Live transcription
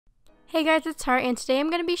Hey guys, it's Tara, and today I'm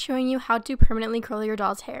going to be showing you how to permanently curl your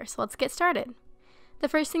doll's hair, so let's get started. The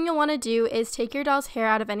first thing you'll want to do is take your doll's hair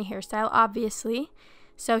out of any hairstyle, obviously.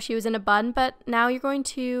 So she was in a bun, but now you're going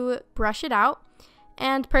to brush it out.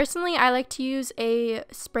 And personally, I like to use a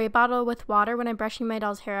spray bottle with water when I'm brushing my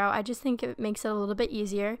doll's hair out. I just think it makes it a little bit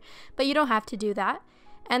easier, but you don't have to do that.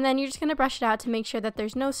 And then you're just going to brush it out to make sure that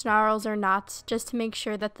there's no snarls or knots, just to make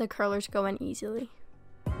sure that the curlers go in easily.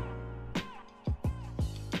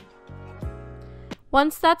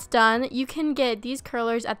 Once that's done, you can get these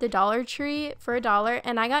curlers at the Dollar Tree for $1,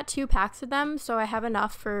 and I got 2 packs of them, so I have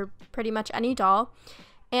enough for pretty much any doll.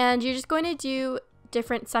 And you're just going to do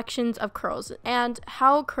different sections of curls, and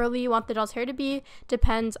how curly you want the doll's hair to be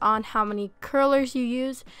depends on how many curlers you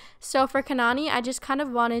use. So for Kanani, I just kind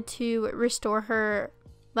of wanted to restore her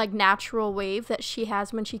like natural wave that she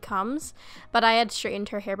has when she comes, but I had straightened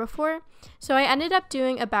her hair before. So I ended up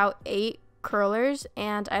doing about 8 curlers,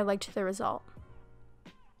 and I liked the result.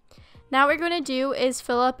 Now what we're going to do is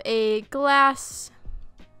fill up a glass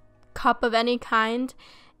cup of any kind,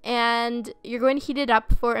 and you're going to heat it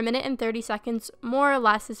up for 1 minute and 30 seconds. More or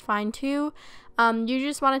less is fine too. You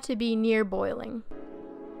just want it to be near boiling.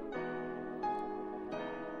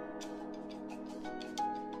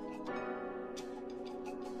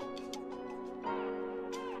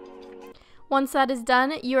 Once that is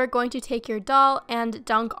done, you are going to take your doll and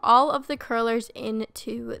dunk all of the curlers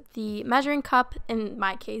into the measuring cup. In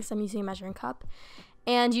my case, I'm using a measuring cup.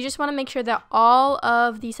 And you just want to make sure that all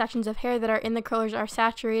of the sections of hair that are in the curlers are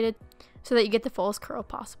saturated so that you get the fullest curl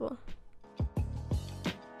possible.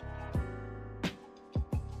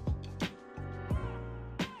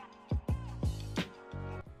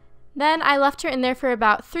 Then I left her in there for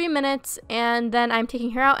about 3 minutes, and then I'm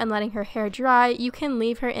taking her out and letting her hair dry. You can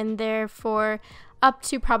leave her in there for up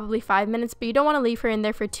to probably 5 minutes, but you don't want to leave her in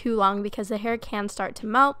there for too long because the hair can start to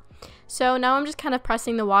melt. So now I'm just kind of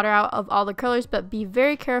pressing the water out of all the curlers, but be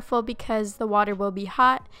very careful because the water will be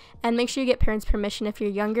hot, and make sure you get parents' permission if you're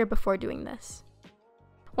younger before doing this.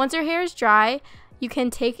 Once her hair is dry, you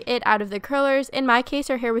can take it out of the curlers. In my case,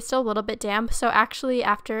 her hair was still a little bit damp, so actually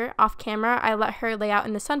after, off camera, I let her lay out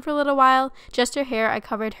in the sun for a little while. Just her hair. I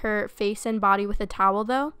covered her face and body with a towel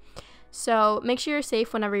though. So make sure you're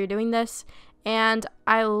safe whenever you're doing this. And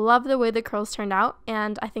I love the way the curls turned out,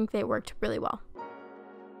 and I think they worked really well.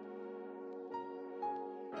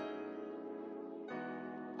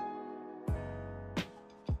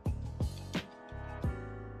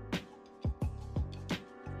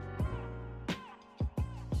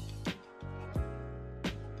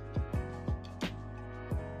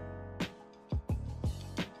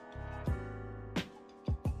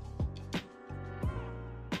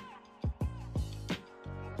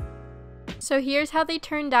 So here's how they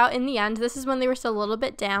turned out in the end. This is when they were still a little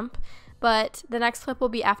bit damp, but the next clip will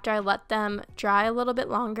be after I let them dry a little bit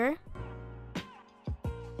longer.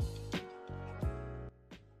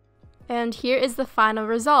 And here is the final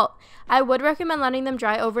result. I would recommend letting them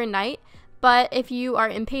dry overnight, but if you are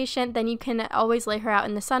impatient, then you can always lay her out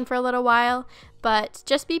in the sun for a little while, but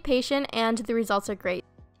just be patient and the results are great.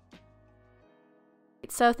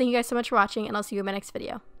 So thank you guys so much for watching, and I'll see you in my next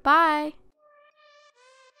video. Bye!